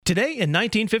Today in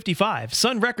 1955,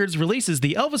 Sun Records releases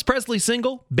the Elvis Presley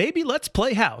single, Baby Let's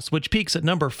Play House, which peaks at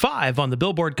number 5 on the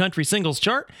Billboard Country Singles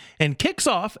chart and kicks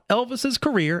off Elvis's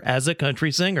career as a country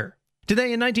singer.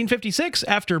 Today in 1956,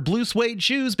 after Blue Suede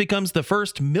Shoes becomes the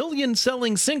first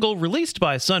million-selling single released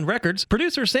by Sun Records,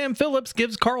 producer Sam Phillips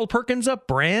gives Carl Perkins a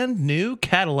brand new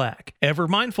Cadillac. Ever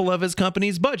mindful of his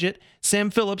company's budget,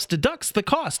 Sam Phillips deducts the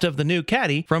cost of the new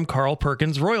Caddy from Carl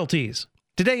Perkins' royalties.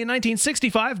 Today in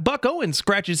 1965, Buck Owens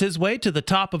scratches his way to the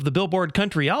top of the Billboard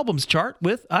Country Albums chart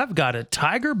with I've Got a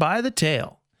Tiger by the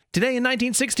Tail. Today in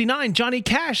 1969, Johnny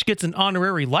Cash gets an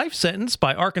honorary life sentence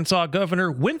by Arkansas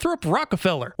Governor Winthrop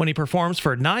Rockefeller when he performs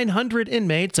for 900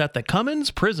 inmates at the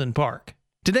Cummins Prison Park.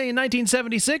 Today in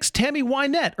 1976, Tammy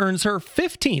Wynette earns her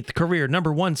 15th career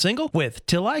 #1 single with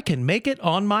Till I Can Make It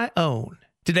on My Own.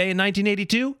 Today in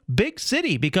 1982, Big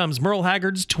City becomes Merle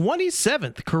Haggard's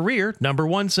 27th career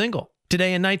 #1 single.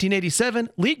 Today in 1987,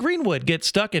 Lee Greenwood gets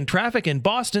stuck in traffic in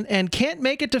Boston and can't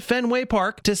make it to Fenway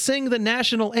Park to sing the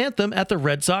national anthem at the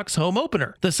Red Sox home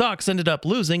opener. The Sox ended up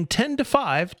losing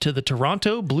 10-5 to the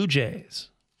Toronto Blue Jays.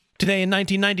 Today in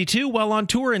 1992, while on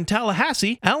tour in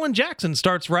Tallahassee, Alan Jackson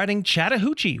starts writing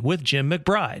Chattahoochee with Jim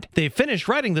McBride. They finished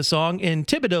writing the song in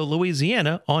Thibodaux,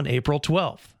 Louisiana on April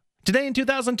 12th. Today in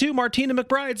 2002, Martina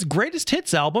McBride's Greatest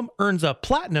Hits album earns a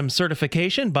platinum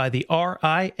certification by the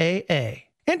RIAA.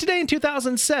 And today in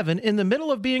 2007, in the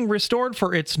middle of being restored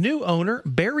for its new owner,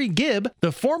 Barry Gibb,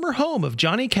 the former home of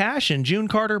Johnny Cash and June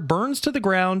Carter burns to the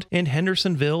ground in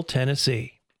Hendersonville,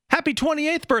 Tennessee. Happy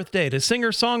 28th birthday to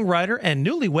singer-songwriter and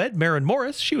newlywed Maren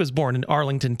Morris. She was born in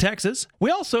Arlington, Texas.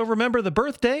 We also remember the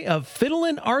birthday of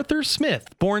Fiddlin' Arthur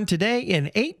Smith, born today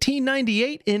in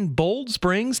 1898 in Bold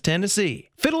Springs,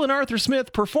 Tennessee. Fiddlin' Arthur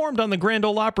Smith performed on the Grand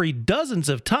Ole Opry dozens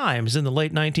of times in the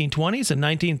late 1920s and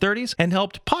 1930s and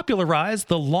helped popularize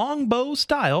the long bow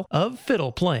style of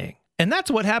fiddle playing. And that's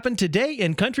what happened today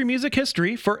in country music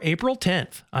history for April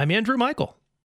 10th. I'm Andrew Michael.